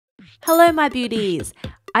Hello my beauties!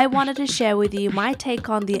 I wanted to share with you my take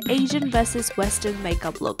on the Asian versus Western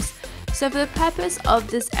makeup looks. So for the purpose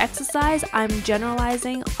of this exercise, I'm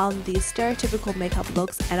generalizing on the stereotypical makeup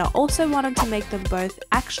looks, and I also wanted to make them both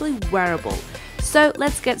actually wearable. So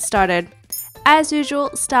let's get started. As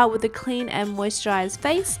usual, start with a clean and moisturized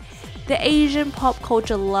face. The Asian pop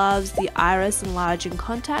culture loves the iris enlarging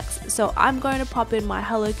contacts, so I'm going to pop in my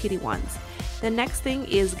Hello Kitty ones. The next thing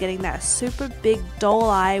is getting that super big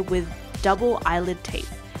doll eye with double eyelid tape.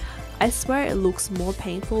 I swear it looks more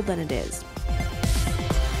painful than it is.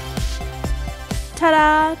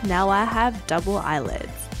 Ta-da! Now I have double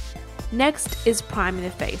eyelids. Next is priming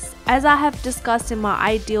the face. As I have discussed in my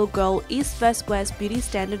Ideal Girl East vs West beauty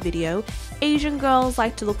standard video, Asian girls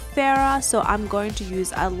like to look fairer, so I'm going to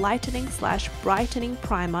use a lightening/brightening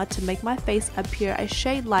primer to make my face appear a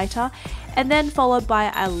shade lighter, and then followed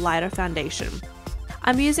by a lighter foundation.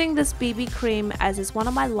 I'm using this BB cream as it's one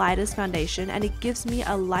of my lightest foundation, and it gives me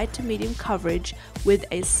a light to medium coverage with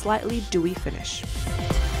a slightly dewy finish.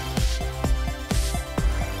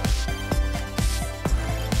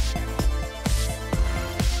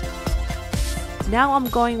 Now I'm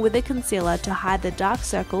going with a concealer to hide the dark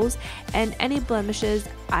circles and any blemishes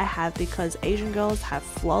I have, because Asian girls have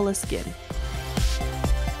flawless skin.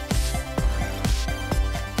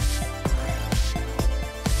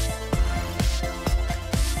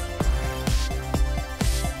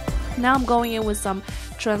 Now I'm going in with some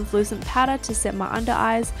translucent powder to set my under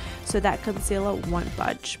eyes so that concealer won't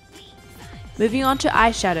budge. Moving on to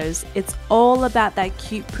eyeshadows, it's all about that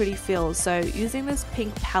cute pretty feel, so using this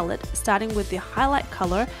pink palette, starting with the highlight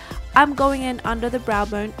color, I'm going in under the brow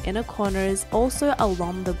bone, inner corners, also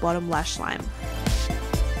along the bottom lash line.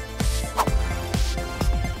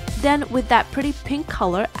 Then with that pretty pink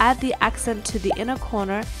color, add the accent to the inner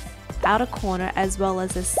corner, outer corner, as well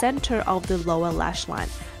as the center of the lower lash line,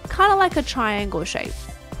 kind of like a triangle shape.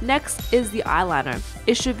 Next is the eyeliner.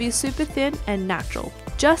 It should be super thin and natural,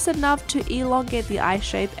 just enough to elongate the eye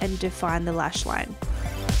shape and define the lash line.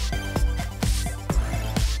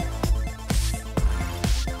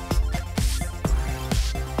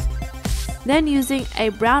 Then using a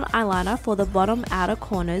brown eyeliner for the bottom outer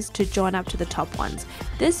corners to join up to the top ones.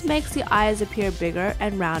 This makes the eyes appear bigger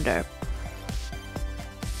and rounder.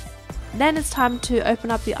 Then it's time to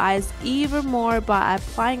open up the eyes even more by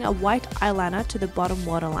applying a white eyeliner to the bottom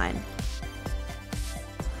waterline.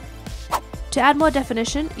 To add more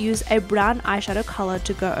definition, use a brown eyeshadow color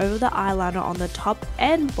to go over the eyeliner on the top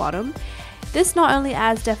and bottom. This not only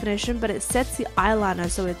adds definition, but it sets the eyeliner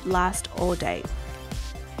so it lasts all day.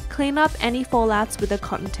 Clean up any fallouts with a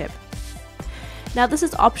cotton tip. Now this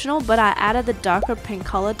is optional, but I added the darker pink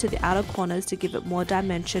color to the outer corners to give it more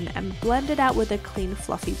dimension and blend it out with a clean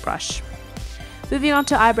fluffy brush. Moving on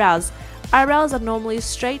to eyebrows. Eyebrows are normally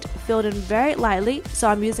straight, filled in very lightly, so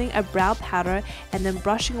I'm using a brow powder and then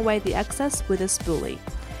brushing away the excess with a spoolie.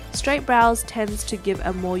 Straight brows tends to give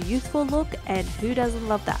a more youthful look, and who doesn't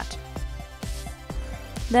love that?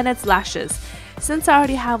 Then it's lashes. Since I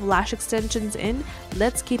already have lash extensions in,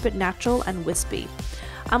 let's keep it natural and wispy.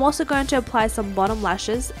 I'm also going to apply some bottom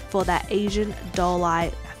lashes for that Asian doll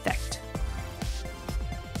eye effect.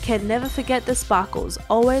 Can never forget the sparkles.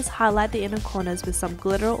 Always highlight the inner corners with some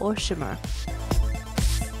glitter or shimmer.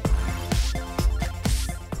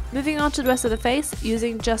 Moving on to the rest of the face,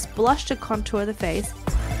 using just blush to contour the face.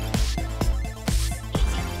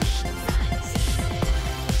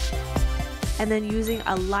 And then using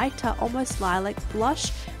a lighter, almost lilac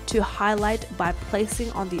blush to highlight by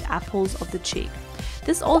placing on the apples of the cheek.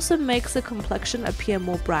 This also makes the complexion appear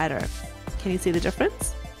more brighter. Can you see the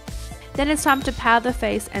difference? Then it's time to powder the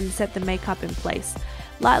face and set the makeup in place.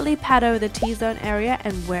 Lightly pat over the T-zone area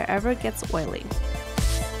and wherever it gets oily.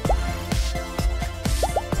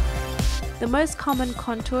 The most common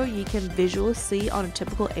contour you can visually see on a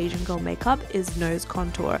typical Asian girl makeup is nose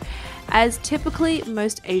contour, as typically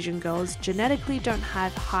most Asian girls genetically don't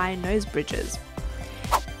have high nose bridges.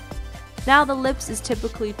 Now the lips is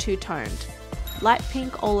typically two-toned. Light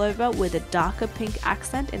pink all over with a darker pink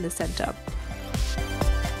accent in the center.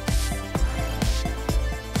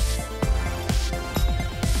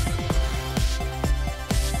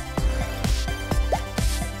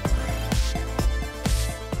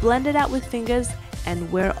 Blend it out with fingers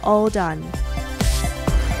and we're all done.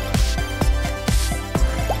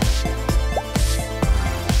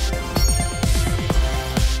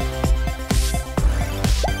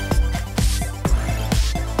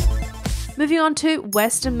 Moving on to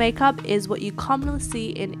Western makeup is what you commonly see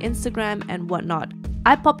in Instagram and whatnot.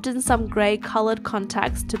 I popped in some grey coloured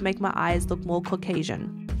contacts to make my eyes look more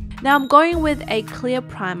Caucasian. Now I'm going with a clear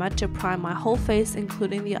primer to prime my whole face,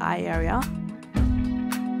 including the eye area.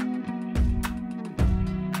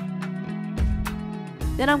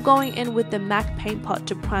 Then I'm going in with the MAC paint pot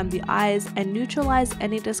to prime the eyes and neutralize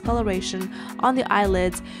any discoloration on the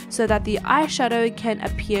eyelids so that the eyeshadow can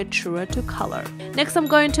appear truer to color. Next, I'm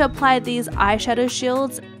going to apply these eyeshadow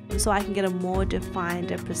shields so I can get a more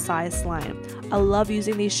defined and precise line. I love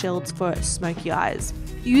using these shields for smoky eyes.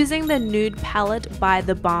 Using the nude palette by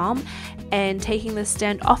The Balm and taking the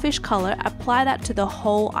standoffish color, apply that to the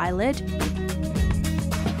whole eyelid.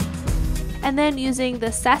 And then using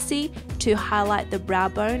the Sassy to highlight the brow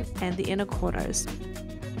bone and the inner corners.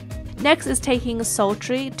 Next is taking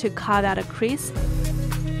Sultry to carve out a crease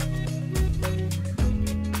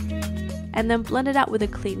and then blend it out with a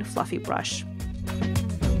clean fluffy brush.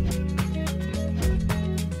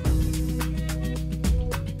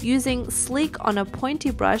 Using Sleek on a pointy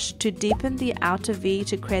brush to deepen the outer V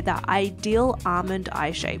to create that ideal almond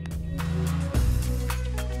eye shape.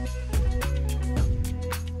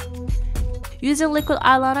 Using liquid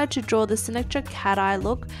eyeliner to draw the signature cat eye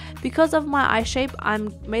look. Because of my eye shape, I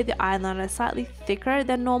made the eyeliner slightly thicker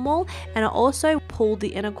than normal, and I also pulled the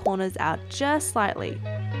inner corners out just slightly.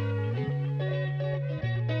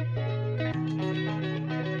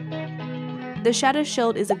 The shadow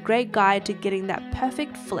shield is a great guide to getting that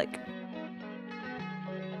perfect flick.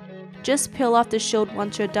 Just peel off the shield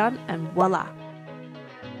once you're done and voila!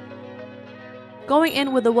 Going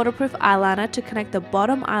in with a waterproof eyeliner to connect the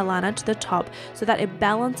bottom eyeliner to the top so that it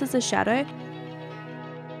balances the shadow,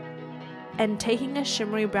 and taking a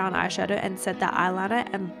shimmery brown eyeshadow and set that eyeliner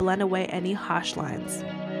and blend away any harsh lines.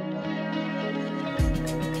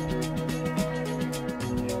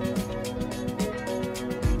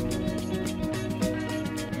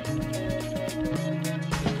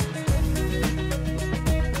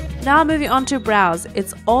 Now moving on to brows,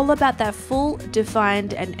 it's all about that full,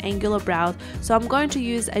 defined and angular brows, so I'm going to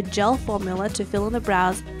use a gel formula to fill in the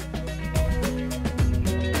brows.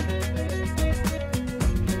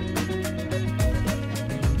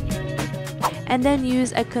 And then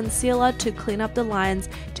use a concealer to clean up the lines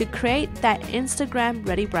to create that Instagram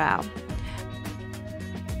ready brow.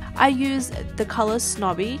 I use the color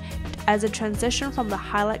Snobby as a transition from the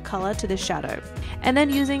highlight color to the shadow, and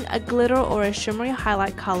then using a glitter or a shimmery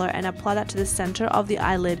highlight color and apply that to the center of the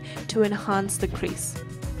eyelid to enhance the crease.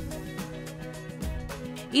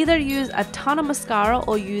 Either use a ton of mascara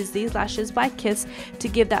or use these lashes by Kiss to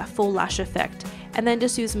give that full lash effect, and then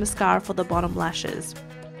just use mascara for the bottom lashes.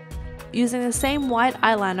 Using the same white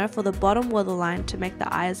eyeliner for the bottom waterline to make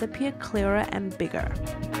the eyes appear clearer and bigger.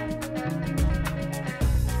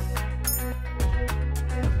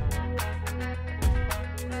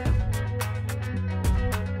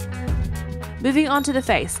 Moving on to the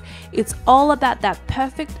face, it's all about that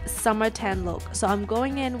perfect summer tan look, so I'm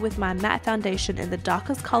going in with my matte foundation in the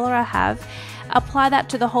darkest color I have, apply that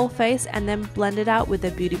to the whole face and then blend it out with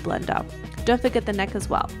a beauty blender. Don't forget the neck as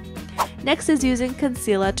well. Next is using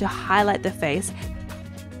concealer to highlight the face,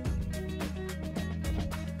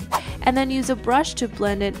 and then use a brush to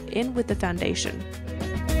blend it in with the foundation.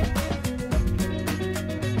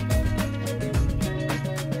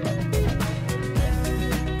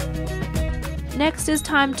 Next is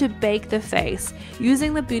time to bake the face.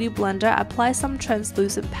 Using the beauty blender, apply some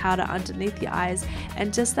translucent powder underneath the eyes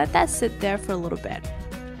and just let that sit there for a little bit.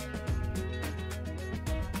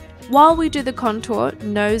 While we do the contour,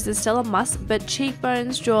 nose is still a must, but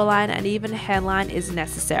cheekbones, jawline and even hairline is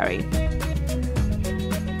necessary.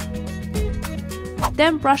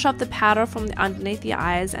 Then brush off the powder from underneath the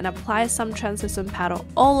eyes and apply some translucent powder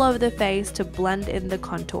all over the face to blend in the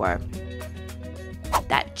contour.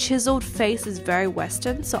 That chiseled face is very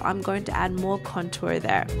Western, so I'm going to add more contour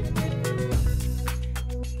there.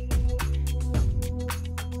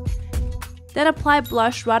 Then apply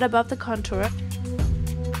blush right above the contour,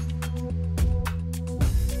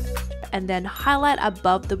 and then highlight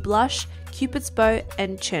above the blush, cupid's bow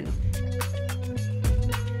and chin.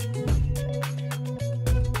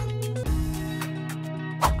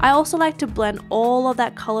 I also like to blend all of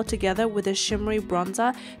that color together with a shimmery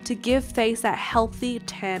bronzer to give face that healthy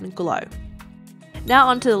tan glow. Now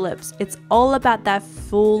onto the lips. It's all about that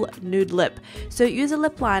full nude lip. So use a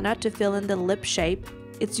lip liner to fill in the lip shape.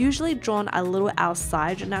 It's usually drawn a little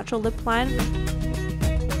outside your natural lip line.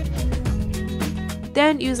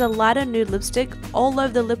 Then use a lighter nude lipstick all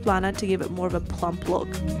over the lip liner to give it more of a plump look.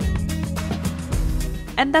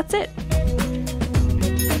 And that's it.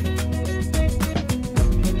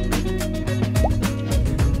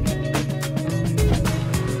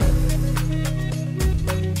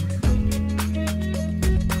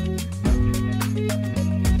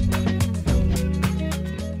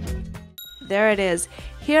 there it is.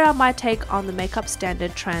 Here are my take on the makeup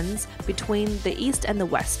standard trends between the East and the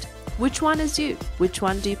West. Which one is you? Which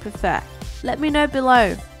one do you prefer? Let me know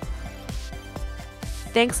below.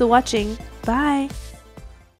 Thanks for watching. Bye!